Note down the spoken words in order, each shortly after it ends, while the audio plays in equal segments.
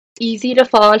easy to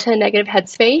fall into a negative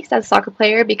headspace as a soccer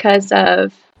player because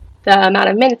of the amount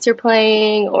of minutes you're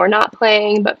playing or not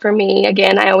playing. But for me,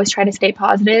 again, I always try to stay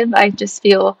positive. I just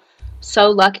feel so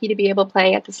lucky to be able to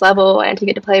play at this level and to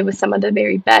get to play with some of the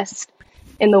very best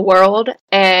in the world.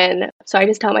 And so I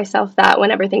just tell myself that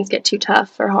whenever things get too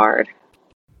tough or hard.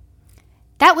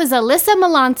 That was Alyssa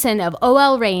Malonson of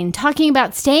OL Reign talking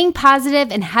about staying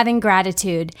positive and having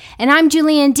gratitude. And I'm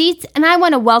Julianne Dietz, and I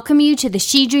want to welcome you to the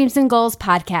She Dreams and Goals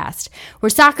podcast,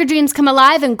 where soccer dreams come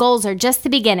alive and goals are just the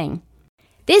beginning.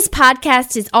 This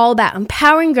podcast is all about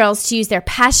empowering girls to use their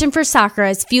passion for soccer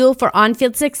as fuel for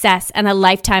on-field success and a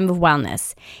lifetime of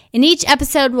wellness. In each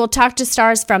episode, we'll talk to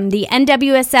stars from the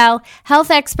NWSL, health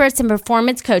experts, and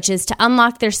performance coaches to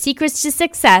unlock their secrets to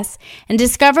success and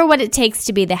discover what it takes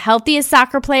to be the healthiest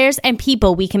soccer players and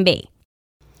people we can be.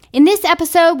 In this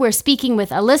episode, we're speaking with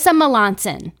Alyssa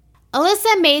Malonson.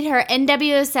 Alyssa made her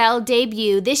NWSL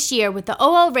debut this year with the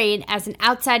OL Reign as an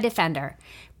outside defender.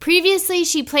 Previously,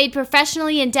 she played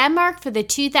professionally in Denmark for the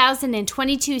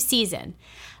 2022 season.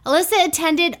 Alyssa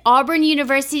attended Auburn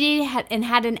University and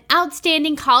had an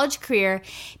outstanding college career,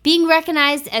 being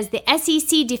recognized as the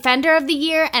SEC Defender of the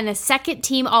Year and a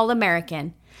second-team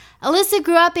All-American. Alyssa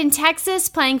grew up in Texas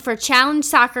playing for Challenge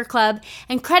Soccer Club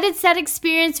and credits that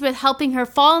experience with helping her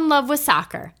fall in love with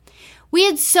soccer. We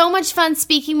had so much fun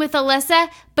speaking with Alyssa,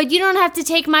 but you don't have to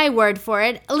take my word for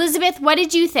it. Elizabeth, what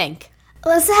did you think?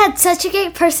 Alyssa had such a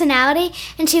great personality,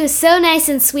 and she was so nice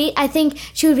and sweet. I think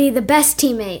she would be the best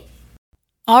teammate.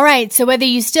 All right, so whether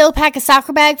you still pack a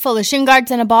soccer bag full of shin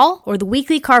guards and a ball, or the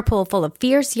weekly carpool full of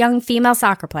fierce young female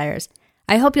soccer players,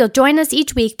 I hope you'll join us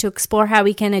each week to explore how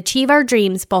we can achieve our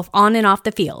dreams both on and off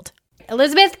the field.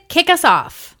 Elizabeth, kick us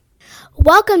off.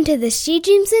 Welcome to the She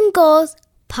Dreams and Goals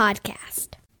podcast.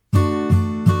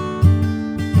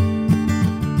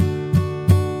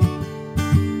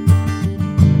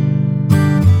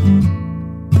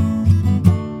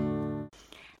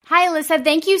 Hi, Alyssa.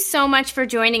 Thank you so much for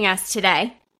joining us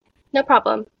today. No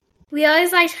problem. We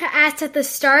always like to ask at the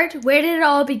start, where did it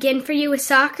all begin for you with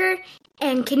soccer?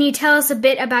 And can you tell us a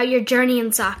bit about your journey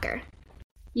in soccer?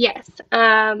 Yes.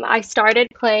 I started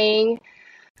playing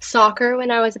soccer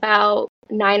when I was about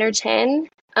 9 or 10.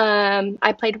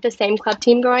 I played with the same club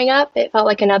team growing up. It felt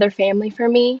like another family for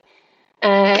me.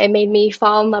 It made me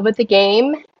fall in love with the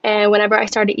game. And whenever I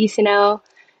started ECNL,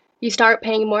 you start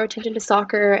paying more attention to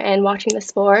soccer and watching the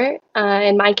sport.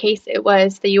 In my case, it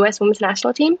was the U.S. Women's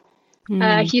National Team.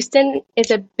 Houston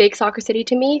is a big soccer city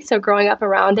to me, so growing up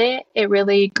around it, it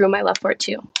really grew my love for it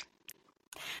too.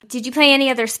 Did you play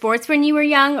any other sports when you were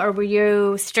young, or were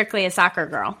you strictly a soccer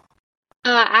girl?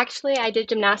 Actually, I did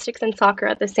gymnastics and soccer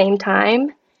at the same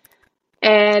time.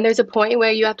 And there's a point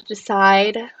where you have to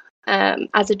decide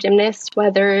as a gymnast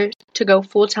whether to go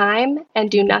full-time and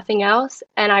do nothing else.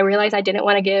 And I realized I didn't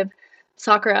want to give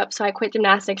soccer up, so I quit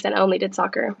gymnastics and only did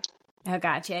soccer. Oh,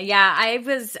 gotcha. Yeah,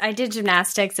 I did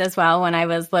gymnastics as well when I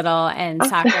was little and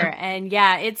soccer. And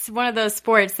yeah, it's one of those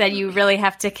sports that you really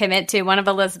have to commit to. One of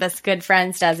Elizabeth's good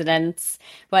friends does it, and it's,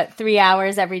 3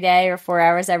 hours every day or 4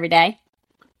 hours every day?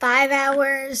 5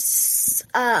 hours,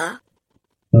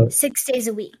 6 days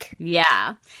a week.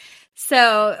 Yeah.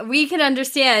 So we can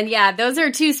understand, yeah, those are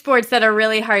two sports that are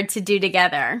really hard to do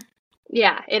together.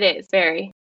 Yeah, it is,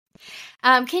 very.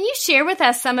 Can you share with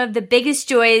us some of the biggest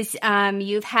joys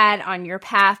you've had on your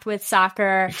path with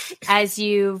soccer as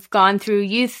you've gone through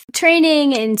youth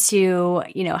training into,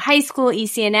 high school,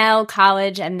 ECNL,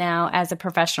 college, and now as a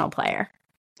professional player?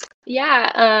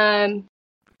 Yeah,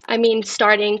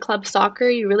 starting club soccer,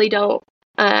 you really don't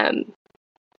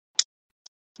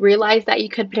realize that you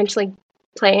could potentially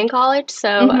play in college.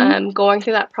 So going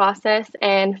through that process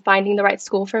and finding the right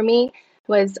school for me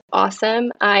was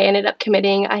awesome. I ended up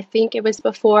committing, I think it was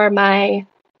during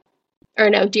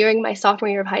my sophomore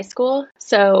year of high school.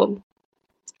 So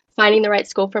finding the right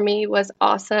school for me was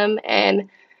awesome. And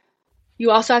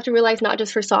you also have to realize not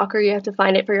just for soccer, you have to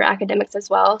find it for your academics as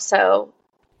well. So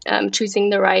choosing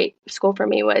the right school for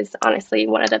me was honestly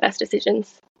one of the best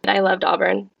decisions. I loved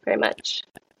Auburn very much.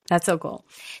 That's so cool.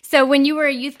 So when you were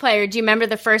a youth player, do you remember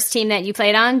the first team that you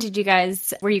played on?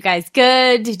 Were you guys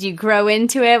good? Did you grow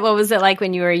into it? What was it like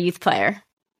when you were a youth player?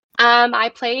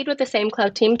 I played with the same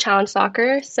club team, Challenge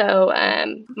Soccer. So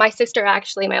my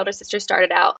older sister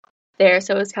started out there.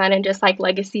 So it was kind of just like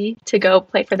legacy to go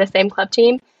play for the same club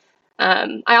team.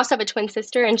 I also have a twin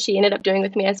sister, and she ended up doing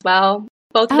with me as well.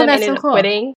 Both of them ended up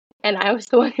quitting, and I was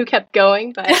the one who kept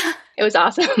going, but it was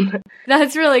awesome.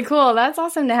 That's really cool. That's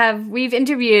awesome to have. We've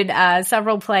interviewed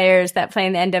several players that play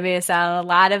in the NWSL. A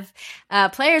lot of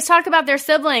players talk about their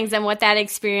siblings and what that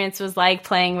experience was like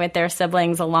playing with their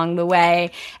siblings along the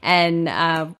way. And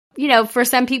for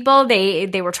some people,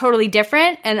 they were totally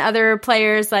different, and other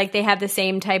players, like, they have the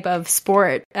same type of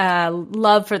sport,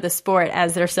 love for the sport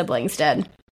as their siblings did.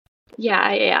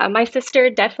 Yeah. My sister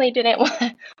definitely didn't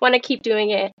want to keep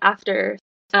doing it after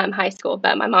high school,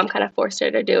 but my mom kind of forced her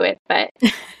to do it. But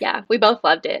yeah, we both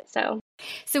loved it. So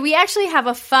we actually have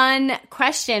a fun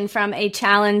question from a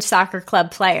Challenge Soccer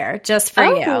Club player just for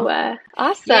you.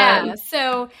 Awesome. Yeah.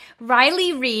 So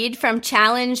Riley Reed from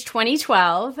Challenge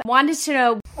 2012 wanted to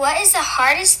know, what is the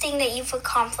hardest thing that you've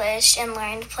accomplished and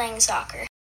learned playing soccer?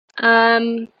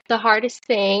 The hardest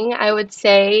thing I would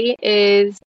say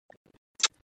is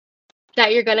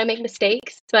that you're going to make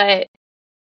mistakes, but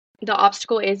the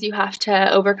obstacle is you have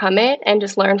to overcome it and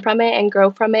just learn from it and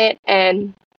grow from it.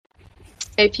 And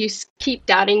if you keep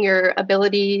doubting your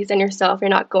abilities and yourself, you're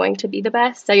not going to be the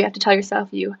best. So you have to tell yourself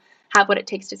you have what it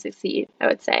takes to succeed, I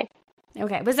would say.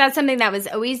 Okay. Was that something that was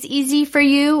always easy for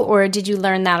you, or did you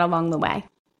learn that along the way?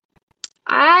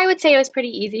 I would say it was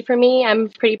pretty easy for me. I'm a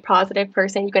pretty positive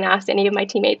person. You can ask any of my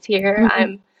teammates here. Mm-hmm.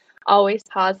 I'm always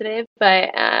positive.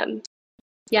 But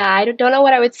yeah, I don't know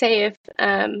what I would say if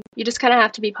you just kind of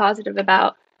have to be positive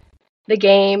about the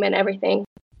game and everything.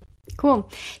 Cool.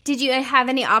 Did you have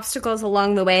any obstacles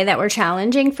along the way that were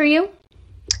challenging for you?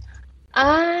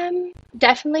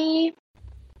 Definitely.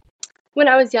 When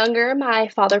I was younger, my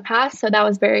father passed, so that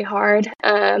was very hard.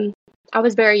 I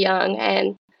was very young,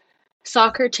 and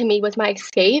soccer to me was my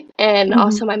escape. And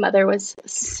also my mother was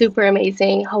super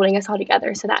amazing holding us all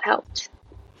together, so that helped.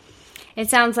 It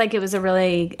sounds like it was a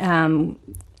really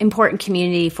important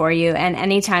community for you. And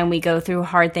anytime we go through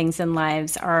hard things in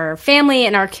lives, our family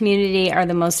and our community are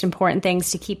the most important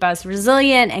things to keep us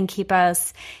resilient and keep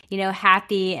us,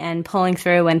 happy and pulling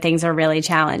through when things are really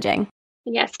challenging.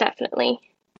 Yes, definitely.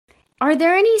 Are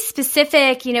there any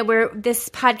specific, where this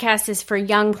podcast is for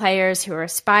young players who are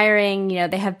aspiring,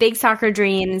 they have big soccer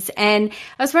dreams. And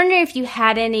I was wondering if you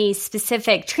had any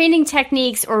specific training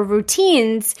techniques or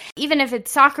routines, even if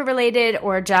it's soccer related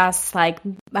or just like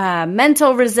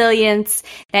mental resilience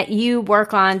that you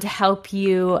work on to help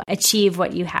you achieve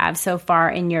what you have so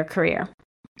far in your career.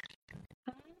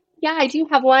 Yeah, I do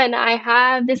have one. I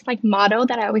have this motto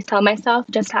that I always tell myself,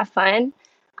 just have fun.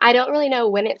 I don't really know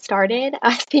when it started.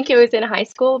 I think it was in high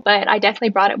school, but I definitely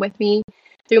brought it with me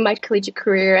through my collegiate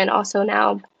career and also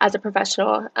now as a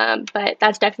professional. But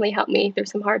that's definitely helped me through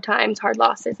some hard times, hard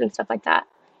losses and stuff like that.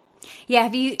 Yeah.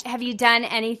 Have you done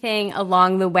anything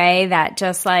along the way that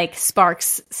just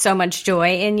sparks so much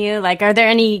joy in you? Are there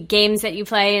any games that you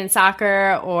play in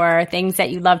soccer or things that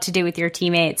you love to do with your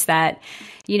teammates that,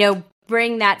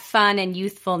 bring that fun and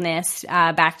youthfulness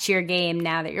back to your game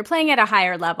now that you're playing at a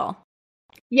higher level?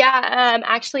 Yeah,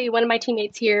 actually, one of my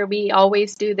teammates here, we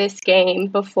always do this game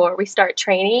before we start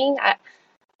training.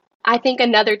 I think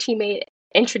another teammate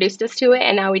introduced us to it,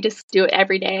 and now we just do it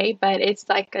every day. But it's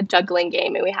like a juggling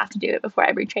game, and we have to do it before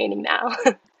every training now.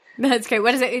 That's great.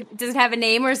 What is it? Does it have a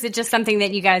name, or is it just something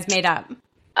that you guys made up?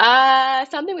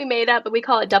 Something we made up, but we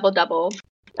call it double-double.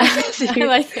 I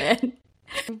like it.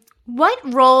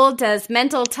 What role does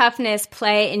mental toughness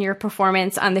play in your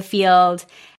performance on the field?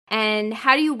 And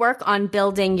how do you work on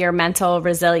building your mental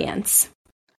resilience?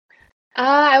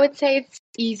 I would say it's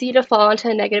easy to fall into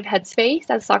a negative headspace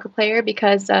as a soccer player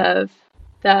because of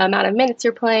the amount of minutes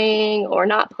you're playing or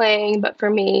not playing. But for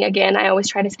me, again, I always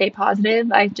try to stay positive.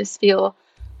 I just feel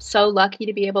so lucky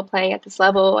to be able to play at this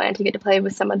level and to get to play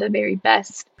with some of the very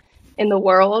best in the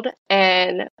world.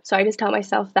 And so I just tell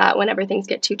myself that whenever things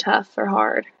get too tough or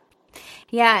hard.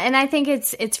 Yeah, and I think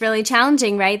it's really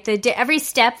challenging, right? Every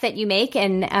step that you make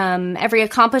and every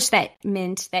accomplishment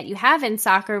that you have in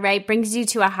soccer, right, brings you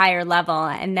to a higher level.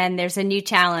 And then there's a new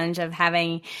challenge of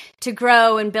having to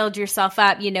grow and build yourself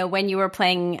up. When you were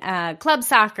playing club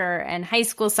soccer and high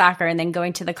school soccer and then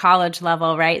going to the college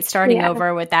level, right, starting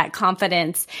over with that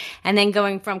confidence. And then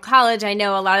going from college, I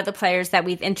know a lot of the players that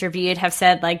we've interviewed have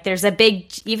said, there's a big,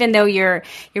 even though you're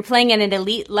playing at an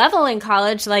elite level in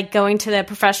college, going to the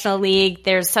professional league,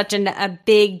 there's such a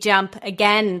big jump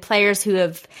again, players who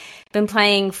have been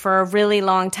playing for a really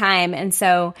long time. And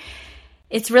so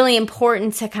it's really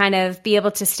important to kind of be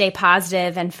able to stay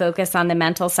positive and focus on the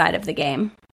mental side of the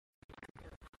game.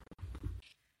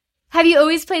 Have you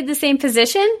always played the same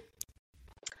position?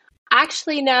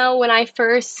 Actually, no. When I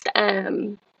first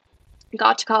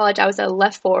got to college, I was a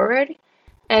left forward.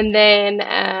 And then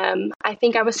I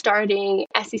think I was starting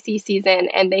SEC season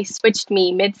and they switched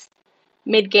me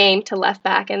mid-game to left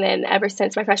back, and then ever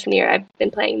since my freshman year, I've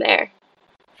been playing there.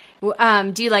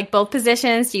 Do you like both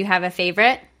positions? Do you have a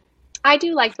favorite? I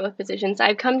do like both positions.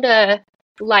 I've come to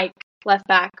like left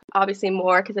back, obviously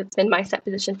more because it's been my set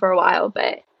position for a while,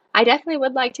 but I definitely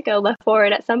would like to go left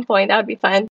forward at some point. That would be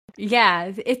fun.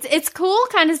 Yeah, it's cool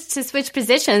kind of to switch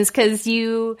positions because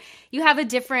you have a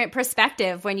different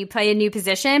perspective when you play a new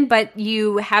position, but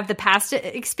you have the past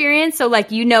experience, so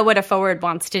like you know what a forward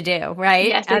wants to do, right?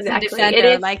 Yes, As exactly. a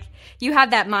defender, like you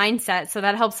have that mindset, so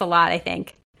that helps a lot, I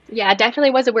think. Yeah, it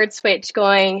definitely was a weird switch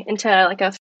going into like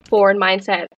a forward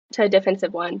mindset to a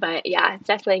defensive one, but yeah, it's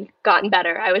definitely gotten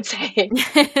better, I would say.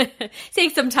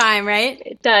 Takes some time, right?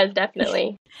 It does,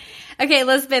 definitely. Okay,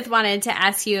 Elizabeth wanted to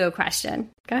ask you a question.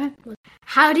 Go ahead.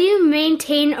 How do you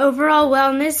maintain overall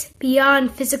wellness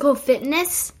beyond physical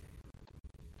fitness?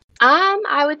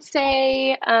 I would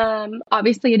say,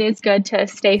 obviously it is good to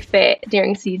stay fit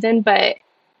during season, but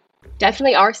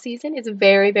definitely our season is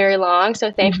very, very long.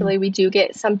 So thankfully we do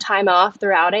get some time off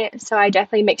throughout it. So I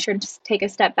definitely make sure to just take a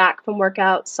step back from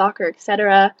workouts, soccer,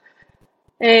 etc.,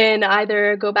 and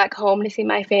either go back home to see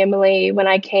my family when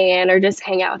I can or just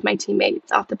hang out with my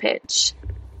teammates off the pitch.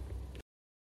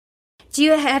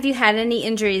 Have you had any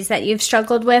injuries that you've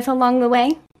struggled with along the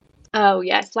way? Oh,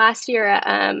 yes. Last year,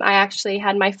 I actually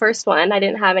had my first one. I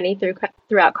didn't have any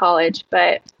throughout college,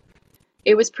 but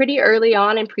it was pretty early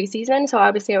on in preseason. So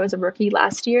obviously I was a rookie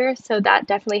last year. So that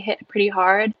definitely hit pretty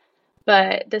hard.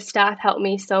 But the staff helped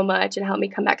me so much and helped me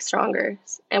come back stronger.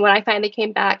 And when I finally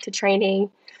came back to training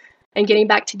and getting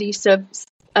back to the use of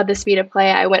the speed of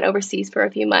play, I went overseas for a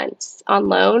few months on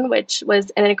loan, which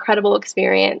was an incredible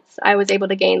experience. I was able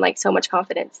to gain like so much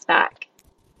confidence back.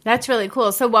 That's really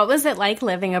cool. So what was it like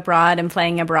living abroad and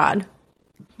playing abroad?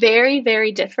 Very,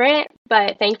 very different.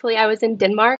 But thankfully I was in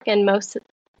Denmark and most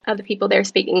of the people there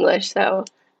speak English. So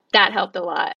that helped a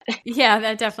lot. Yeah,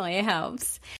 that definitely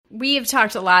helps. We have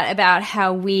talked a lot about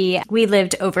how we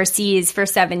lived overseas for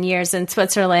 7 years in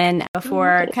Switzerland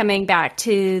before coming back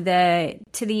to the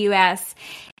US.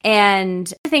 And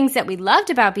the things that we loved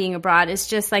about being abroad is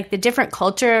just like the different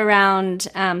culture around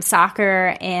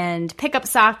soccer and pickup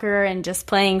soccer and just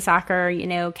playing soccer, you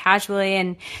know, casually.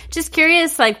 And just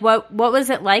curious, like what was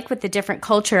it like with the different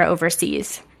culture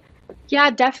overseas? Yeah,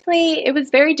 definitely. It was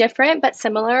very different, but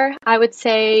similar. I would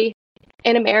say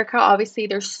in America, obviously,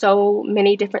 there's so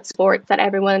many different sports that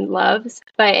everyone loves.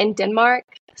 But in Denmark,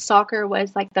 soccer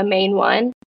was like the main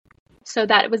one. So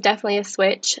that was definitely a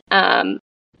switch.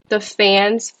 The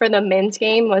fans for the men's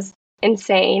game was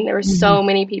insane. There were so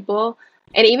many people.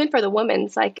 And even for the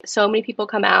women's, like so many people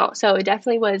come out. So it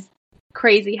definitely was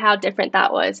crazy how different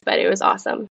that was, but it was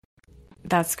awesome.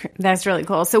 That's really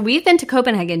cool. So we've been to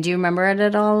Copenhagen. Do you remember it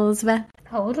at all, Elizabeth?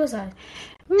 How old was I?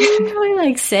 Probably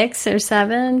like 6 or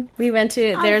 7. We went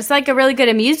to, there's like a really good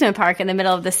amusement park in the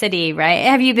middle of the city, right?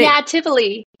 Have you been? Yeah,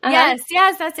 Tivoli. Yes,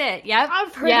 that's it. Yep.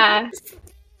 I've heard of this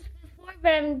before,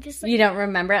 but I'm just like... You don't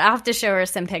remember it? I'll have to show her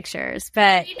some pictures.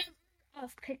 But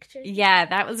pictures. Yeah,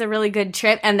 that was a really good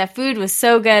trip. And the food was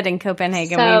so good in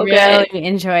Copenhagen. So we really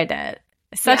enjoyed it.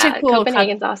 Such a cool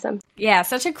Copenhagen's awesome. Yeah,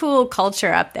 such a cool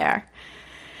culture up there.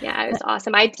 Yeah, it was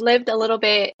awesome. I lived a little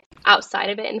bit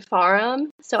outside of it in Farum,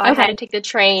 so I had to take the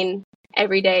train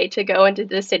every day to go into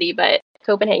the city, but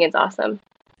Copenhagen's awesome.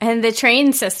 And the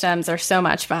train systems are so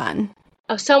much fun.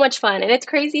 Oh, so much fun. And it's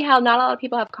crazy how not a lot of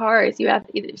people have cars. You have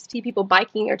to either see people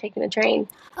biking or taking the train.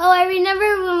 Oh, I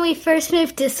remember when we first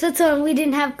moved to Switzerland, we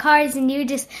didn't have cars, and you would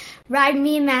just ride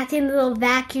me and Matthew in the little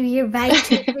back of your bike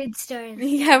to food stores.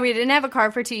 Yeah, we didn't have a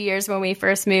car for 2 years when we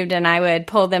first moved, and I would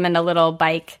pull them in a little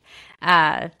bike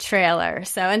trailer.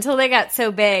 So until they got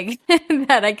so big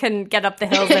that I couldn't get up the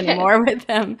hills anymore with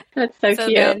them. That's so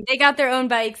cute. They got their own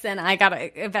bikes, and I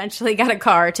eventually got a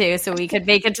car too, so we could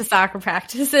make it to soccer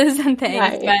practices and things.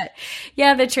 Right. But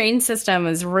yeah, the train system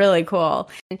was really cool.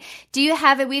 Do you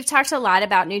have it? We've talked a lot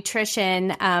about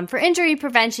nutrition for injury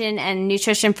prevention and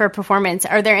nutrition for performance.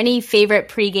 Are there any favorite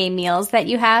pregame meals that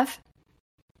you have?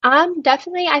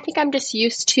 Definitely. I think I'm just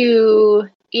used to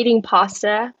eating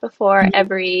pasta before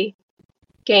every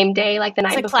game day, like the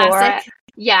night before. Classic.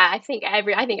 Yeah, I think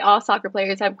all soccer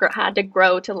players have had to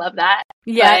grow to love that.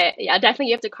 Yeah. But yeah, definitely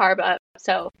you have to carb up.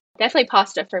 So definitely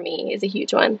pasta for me is a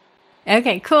huge one.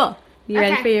 Okay, cool. You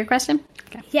ready for your question?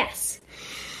 Okay. Yes.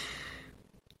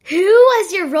 Who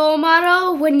was your role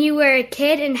model when you were a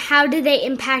kid, and how did they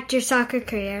impact your soccer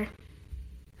career?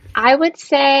 I would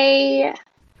say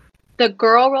the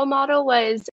girl role model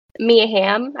was Mia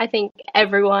Hamm. I think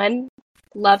everyone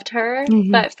loved her.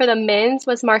 But for the men's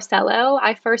was Marcelo.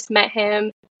 I first met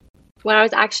him when I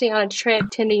was actually on a trip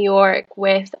to New York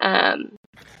with the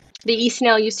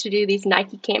ECNL used to do these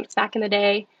Nike camps back in the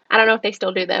day. I don't know if they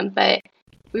still do them, but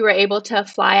we were able to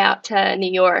fly out to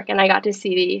New York, and I got to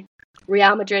see the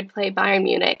Real Madrid play Bayern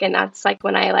Munich, and that's like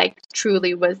when I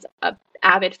truly was an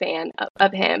avid fan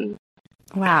of him.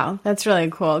 Wow, that's really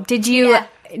cool. Did you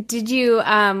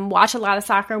watch a lot of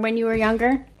soccer when you were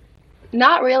younger?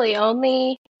 Not really,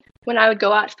 only when I would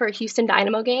go out for Houston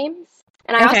Dynamo games.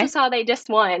 And I also saw they just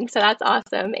won, so that's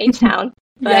awesome, H-Town.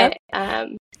 But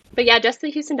yeah, just the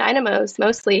Houston Dynamos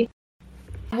mostly.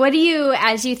 What do you,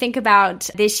 as you think about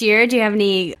this year, do you have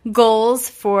any goals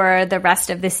for the rest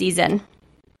of the season?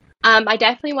 I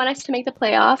definitely want us to make the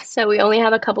playoffs, so we only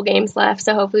have a couple games left,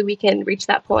 so hopefully we can reach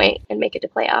that point and make it to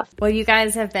playoffs. Well, you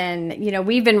guys have been,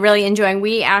 we've been really enjoying.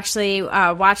 We actually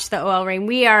watched the OL Reign.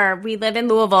 We live in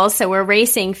Louisville, so we're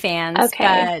racing fans.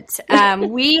 Okay. But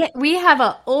we have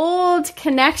an old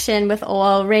connection with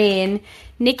OL Reign.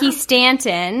 Nikki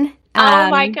Stanton. Oh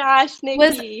my gosh,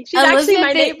 Nikki. She's actually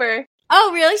my neighbor.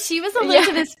 Oh, really? She was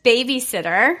Elizabeth's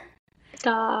babysitter.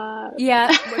 Stop.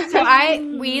 Yeah. So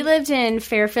we lived in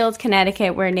Fairfield,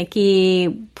 Connecticut, where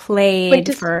Nikki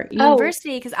played for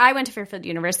university, because I went to Fairfield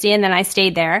University and then I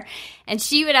stayed there. And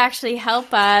she would actually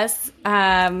help us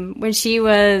when she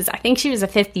was, I think she was a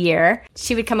fifth year.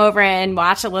 She would come over and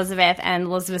watch Elizabeth and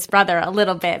Elizabeth's brother a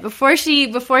little bit before she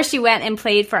went and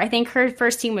played for, I think her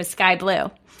first team was Sky Blue.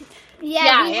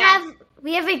 Yeah,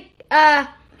 we have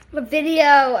a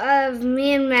video of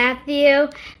me and Matthew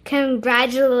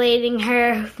congratulating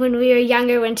her when we were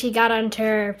younger when she got onto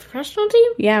her professional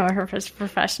team. Yeah, we're her first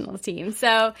professional team.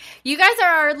 So you guys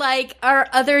are our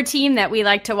other team that we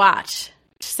like to watch.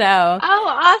 So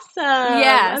awesome!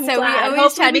 Yeah, I'm so glad. we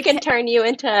always try we can turn you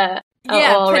into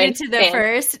put it to the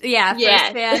first fan.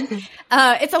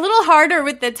 It's a little harder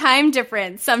with the time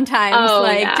difference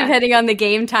sometimes, depending on the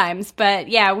game times. But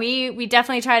yeah, we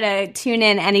definitely try to tune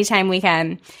in anytime we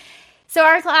can. So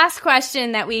our last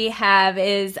question that we have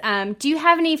is, do you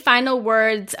have any final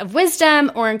words of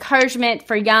wisdom or encouragement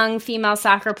for young female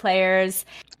soccer players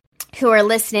who are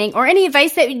listening, or any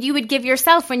advice that you would give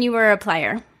yourself when you were a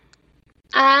player?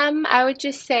 I would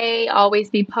just say always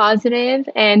be positive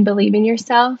and believe in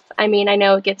yourself. I mean, I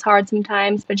know it gets hard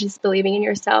sometimes, but just believing in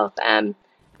yourself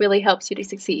really helps you to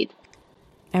succeed.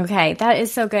 Okay, that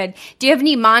is so good. Do you have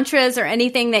any mantras or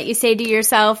anything that you say to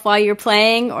yourself while you're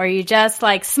playing, or you just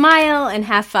smile and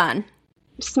have fun?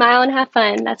 Smile and have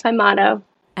fun. That's my motto.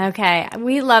 Okay,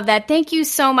 we love that. Thank you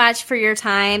so much for your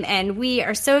time, and we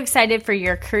are so excited for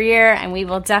your career, and we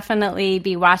will definitely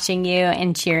be watching you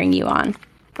and cheering you on.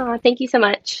 Oh, thank you so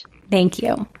much. Thank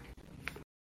you.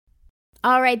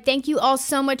 All right, thank you all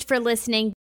so much for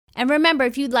listening. And remember,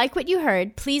 if you like what you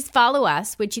heard, please follow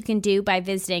us, which you can do by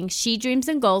visiting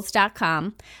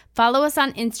shedreamsandgoals.com. Follow us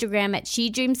on Instagram at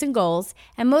shedreamsandgoals,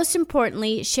 and most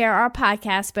importantly, share our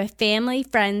podcast with family,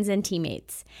 friends, and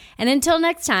teammates. And until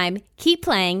next time, keep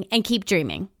playing and keep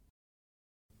dreaming.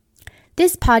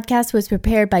 This podcast was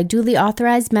prepared by duly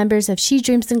authorized members of She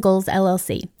Dreams and Goals,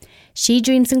 LLC. She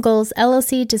Dreams and Goals,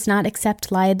 LLC does not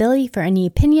accept liability for any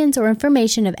opinions or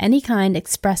information of any kind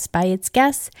expressed by its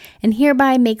guests, and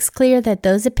hereby makes clear that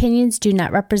those opinions do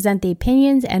not represent the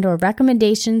opinions and or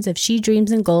recommendations of She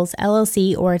Dreams and Goals,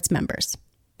 LLC or its members.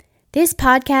 This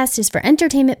podcast is for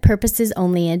entertainment purposes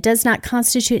only and does not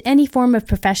constitute any form of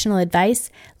professional advice.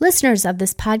 Listeners of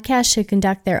this podcast should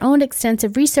conduct their own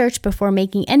extensive research before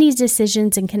making any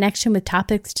decisions in connection with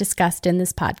topics discussed in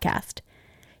this podcast.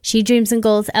 She Dreams and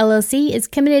Goals LLC is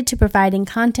committed to providing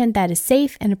content that is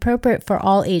safe and appropriate for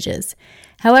all ages.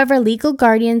 However, legal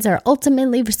guardians are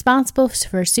ultimately responsible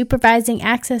for supervising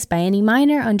access by any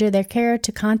minor under their care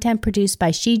to content produced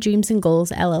by She Dreams and Goals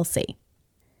LLC.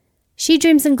 She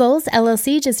Dreams and Goals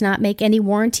LLC does not make any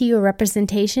warranty or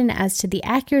representation as to the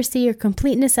accuracy or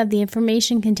completeness of the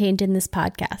information contained in this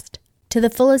podcast. To the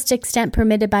fullest extent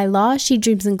permitted by law, She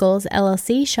Dreams and Goals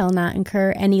LLC shall not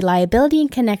incur any liability in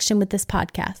connection with this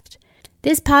podcast.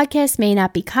 This podcast may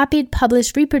not be copied,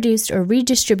 published, reproduced, or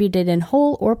redistributed in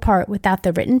whole or part without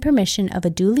the written permission of a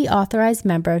duly authorized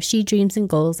member of She Dreams and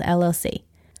Goals LLC.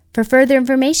 For further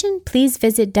information, please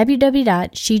visit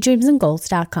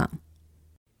www.shedreamsandgoals.com.